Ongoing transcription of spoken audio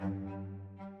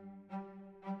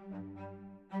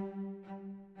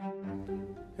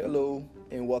Hello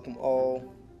and welcome all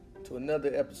to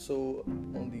another episode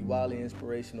on the Wildly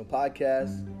Inspirational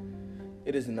Podcast.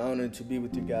 It is an honor to be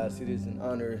with you guys. It is an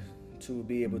honor to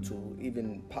be able to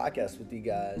even podcast with you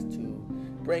guys to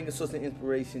bring a source of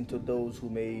inspiration to those who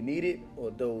may need it or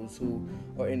those who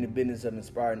are in the business of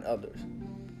inspiring others.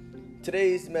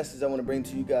 Today's message I want to bring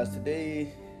to you guys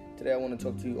today I want to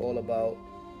talk to you all about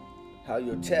how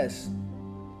your test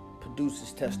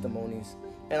produces testimonies.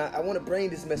 And I want to bring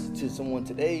this message to someone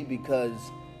today because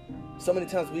so many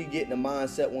times we get in a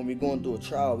mindset when we're going through a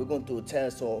trial, we're going through a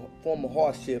test or a form of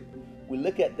hardship, we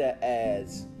look at that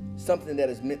as something that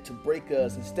is meant to break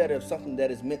us instead of something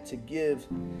that is meant to give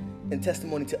and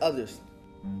testimony to others.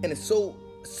 And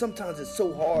sometimes it's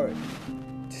so hard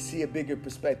to see a bigger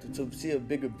perspective, to see a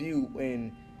bigger view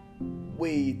when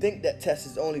we think that test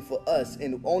is only for us,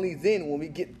 and only then when we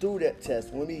get through that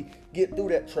test, when we get through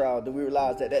that trial, then we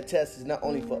realize that test is not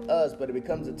only for us, but it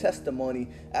becomes a testimony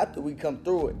after we come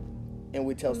through it and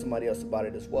we tell somebody else about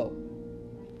it as well.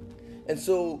 And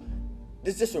so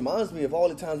this just reminds me of all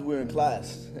the times we're in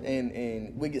class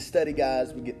and we get study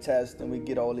guides, we get tests, and we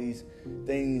get all these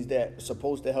things that are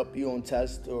supposed to help you on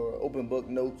tests or open book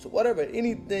notes or whatever,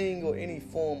 anything or any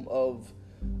form of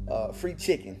free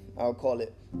chicken, I'll call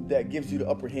it, that gives you the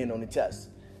upper hand on the test.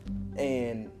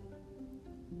 And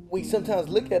we sometimes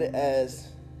look at it as,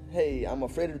 hey, I'm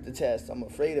afraid of the test. I'm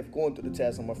afraid of going through the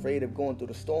test. I'm afraid of going through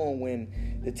the storm,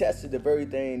 when the test is the very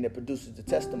thing that produces the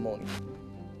testimony.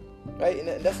 Right?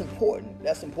 And that's important.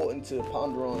 That's important to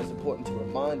ponder on. It's important to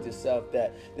remind yourself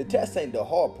that the test ain't the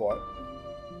hard part.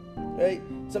 Right?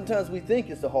 Sometimes we think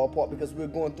it's the hard part because we're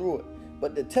going through it.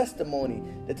 But the testimony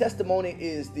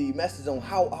is the message on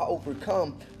how I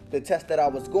overcome the test that I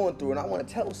was going through. And I want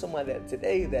to tell somebody that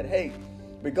today that, hey,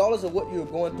 regardless of what you're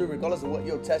going through, regardless of what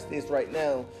your test is right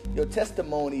now, your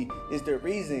testimony is the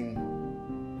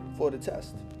reason for the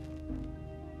test.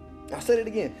 I'll say it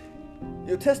again.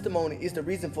 Your testimony is the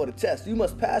reason for the test. You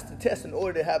must pass the test in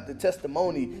order to have the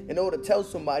testimony, in order to tell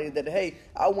somebody that, hey,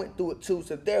 I went through it too,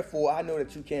 so therefore I know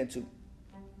that you can too.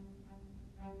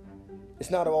 It's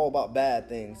not all about bad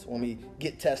things when we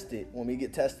get tested. When we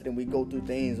get tested and we go through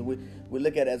things, we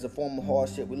look at it as a form of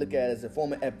hardship. We look at it as a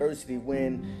form of adversity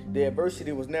when the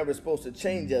adversity was never supposed to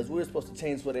change us. We were supposed to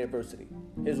change for the adversity.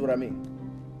 Here's what I mean.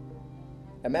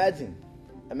 Imagine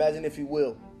if you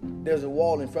will, there's a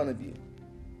wall in front of you.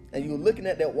 And you're looking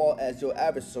at that wall as your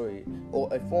adversary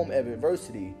or a form of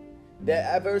adversity. That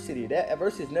adversity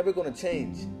is never going to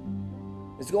change.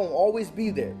 It's going to always be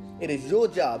there. It is your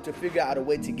job to figure out a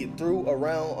way to get through,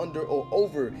 around, under, or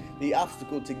over the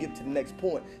obstacle to get to the next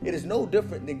point. It is no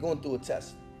different than going through a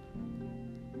test.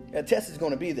 A test is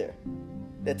going to be there.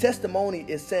 The testimony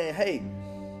is saying, hey,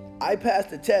 I passed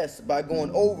the test by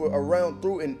going over, around,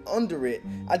 through, and under it.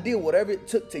 I did whatever it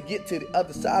took to get to the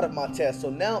other side of my test. So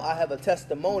now I have a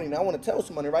testimony. And I want to tell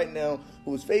somebody right now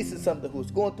who is facing something, who is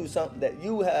going through something, that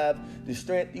you have the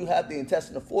strength, you have the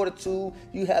intestinal fortitude,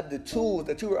 you have the tools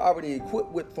that you were already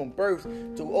equipped with from birth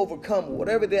to overcome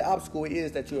whatever the obstacle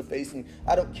is that you're facing.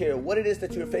 I don't care what it is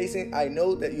that you're facing. I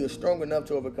know that you're strong enough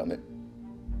to overcome it.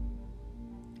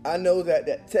 I know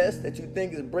that test that you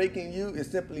think is breaking you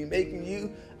is simply making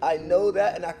you. I know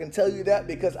that, and I can tell you that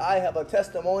because I have a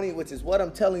testimony, which is what I'm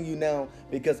telling you now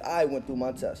because I went through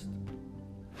my test.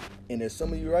 And there's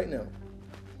some of you right now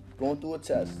going through a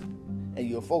test, and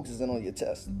you're focusing on your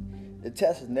test. The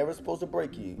test is never supposed to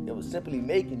break you. It was simply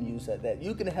making you so that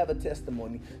you can have a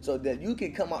testimony, so that you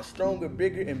can come out stronger,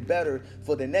 bigger, and better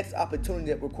for the next opportunity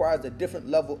that requires a different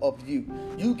level of you.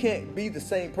 You can't be the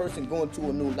same person going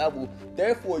to a new level.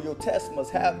 Therefore, your test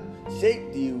must have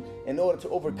shaped you in order to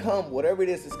overcome whatever it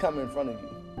is that's coming in front of you.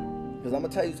 Because I'm going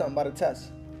to tell you something about a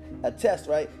test. A test,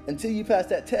 right? Until you pass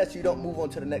that test, you don't move on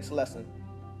to the next lesson.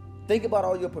 Think about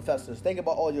all your professors. Think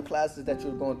about all your classes that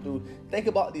you're going through. Think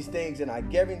about these things, and I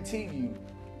guarantee you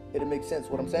it'll make sense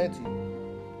what I'm saying to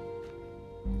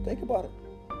you. Think about it.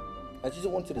 I just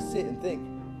want you to sit and think.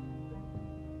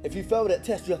 If you fail that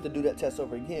test, you have to do that test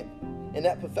over again. And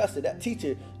that professor, that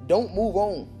teacher, don't move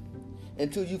on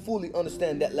until you fully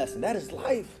understand that lesson. That is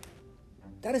life.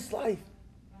 That is life.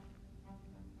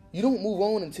 You don't move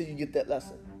on until you get that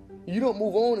lesson. You don't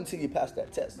move on until you pass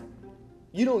that test.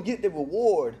 You don't get the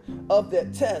reward of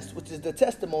that test, which is the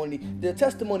testimony. The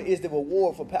testimony is the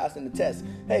reward for passing the test.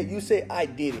 Hey, you say, I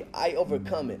did it. I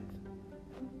overcome it.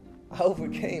 I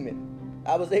overcame it.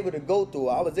 I was able to go through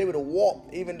it. I was able to walk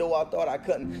even though I thought I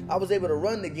couldn't. I was able to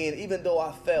run again even though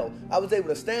I fell. I was able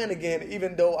to stand again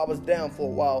even though I was down for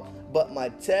a while. But my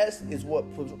test is what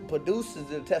produces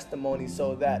the testimony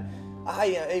so that I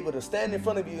am able to stand in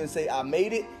front of you and say, I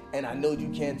made it and I know you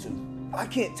can too. I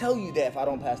can't tell you that if I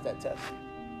don't pass that test.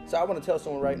 So I want to tell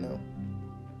someone right now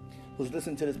who's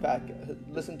listening to this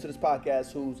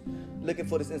podcast, who's looking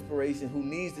for this inspiration, who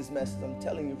needs this message. I'm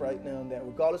telling you right now that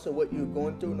regardless of what you're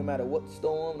going through, no matter what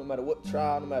storm, no matter what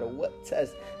trial, no matter what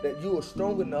test, that you are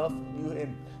strong enough,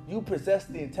 you possess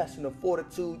the intestinal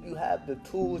fortitude, you have the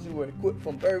tools, you were equipped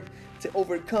from birth to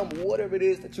overcome whatever it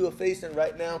is that you are facing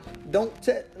right now. Don't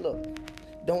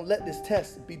let this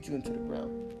test beat you into the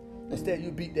ground. Instead, you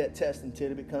beat that test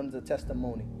until it becomes a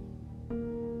testimony.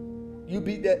 You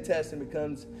beat that test and it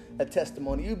becomes a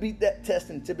testimony. You beat that test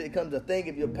until it becomes a thing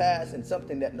of your past and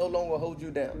something that no longer holds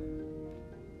you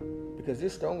down. Because you're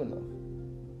strong enough.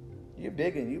 You're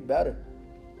bigger and you're better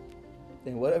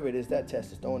than whatever it is that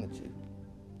test is throwing at you.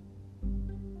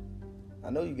 I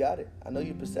know you got it. I know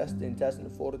you possess the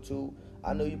intestinal fortitude.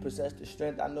 I know you possess the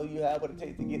strength. I know you have what it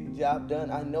takes to get the job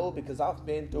done. I know because I've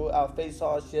been through it. I've faced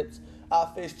hardships.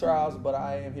 I've faced trials. But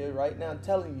I am here right now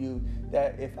telling you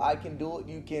that if I can do it,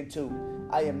 you can too.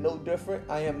 I am no different.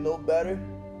 I am no better.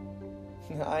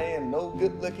 I am no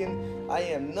good looking. I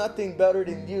am nothing better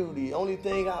than you. The only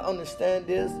thing I understand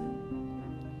is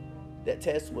that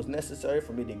test was necessary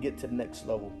for me to get to the next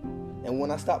level. And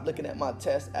when I stop looking at my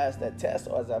test as that test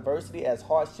or as adversity, as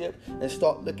hardship, and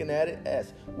start looking at it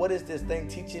as what is this thing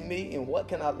teaching me and what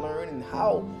can I learn and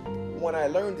how, when I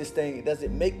learn this thing, does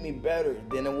it make me better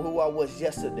than who I was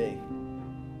yesterday?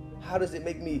 How does it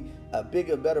make me a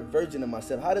bigger, better version of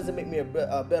myself? How does it make me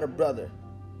a better brother,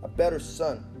 a better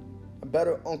son, a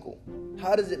better uncle?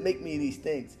 How does it make me these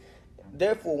things?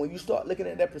 Therefore, when you start looking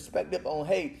at that perspective on,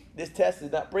 hey, this test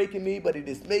is not breaking me, but it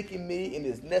is making me, and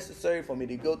it's necessary for me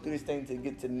to go through this thing to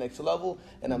get to the next level.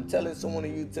 And I'm telling someone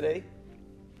of you today,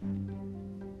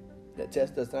 that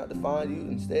test does not define you.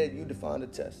 Instead, you define the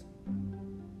test.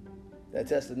 That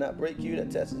test does not break you.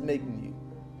 That test is making you.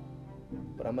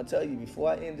 But I'm going to tell you,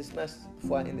 before I end this message,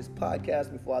 before I end this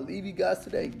podcast, before I leave you guys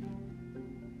today,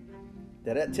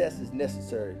 that test is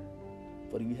necessary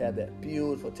for you to have that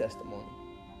beautiful testimony.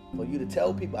 For you to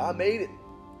tell people, I made it.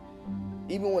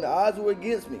 Even when the odds were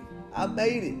against me, I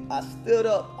made it. I stood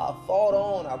up. I fought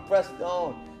on. I pressed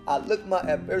on. I looked my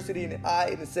adversity in the eye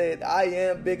and said, I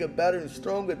am bigger, better, and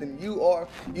stronger than you are.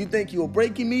 You think you were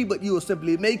breaking me, but you were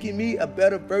simply making me a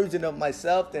better version of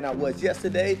myself than I was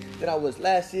yesterday, than I was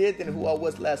last year, than who I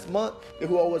was last month, than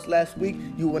who I was last week.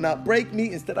 You will not break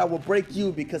me. Instead, I will break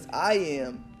you because I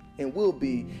am and will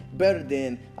be better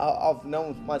than I've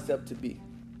known myself to be.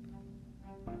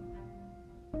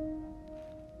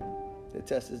 The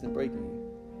test isn't breaking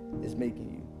you, it's making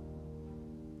you.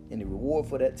 And the reward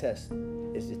for that test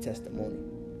is the testimony.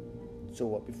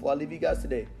 So before I leave you guys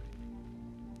today,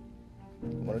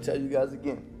 I'm going to tell you guys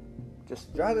again.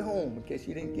 Just drive it home in case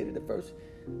you didn't get it the first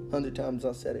 100 times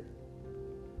I said it.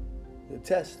 The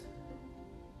test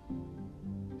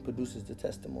produces the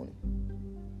testimony.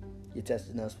 Your test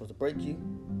is not supposed to break you.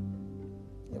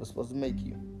 It was supposed to make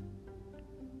you.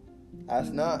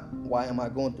 Ask not, why am I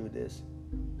going through this?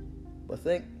 But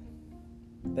thank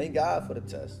God for the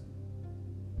test.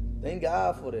 Thank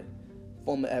God for the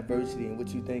form of adversity in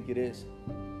which you think it is.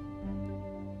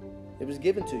 It was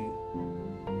given to you.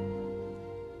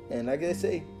 And like I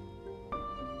say,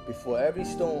 before every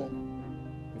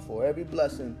storm, before every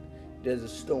blessing, there's a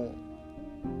storm.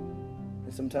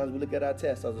 And sometimes we look at our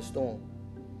test as a storm.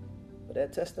 But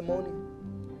that testimony,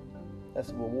 that's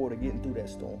the reward of getting through that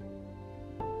storm.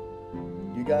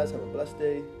 You guys have a blessed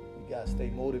day. You guys stay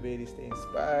motivated, stay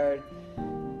inspired.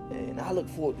 And I look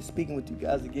forward to speaking with you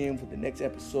guys again for the next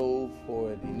episode, for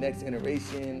the next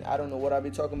iteration. I don't know what I'll be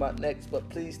talking about next, but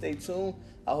please stay tuned.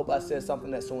 I hope I said something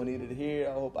that someone needed to hear.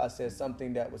 I hope I said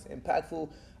something that was impactful.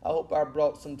 I hope I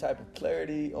brought some type of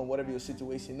clarity on whatever your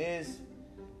situation is,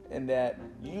 and that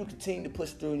you continue to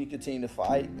push through and you continue to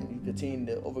fight and you continue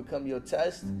to overcome your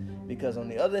test, because on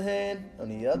the other hand, on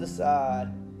the other side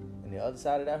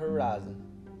of that horizon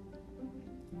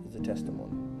is a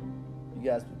testimony. You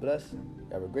guys be blessed.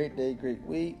 Have a great day, great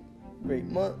week, great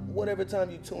month, whatever time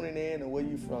you're tuning in and where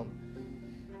you're from.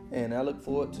 And I look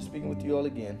forward to speaking with you all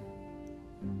again.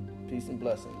 Peace and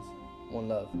blessings. One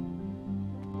love.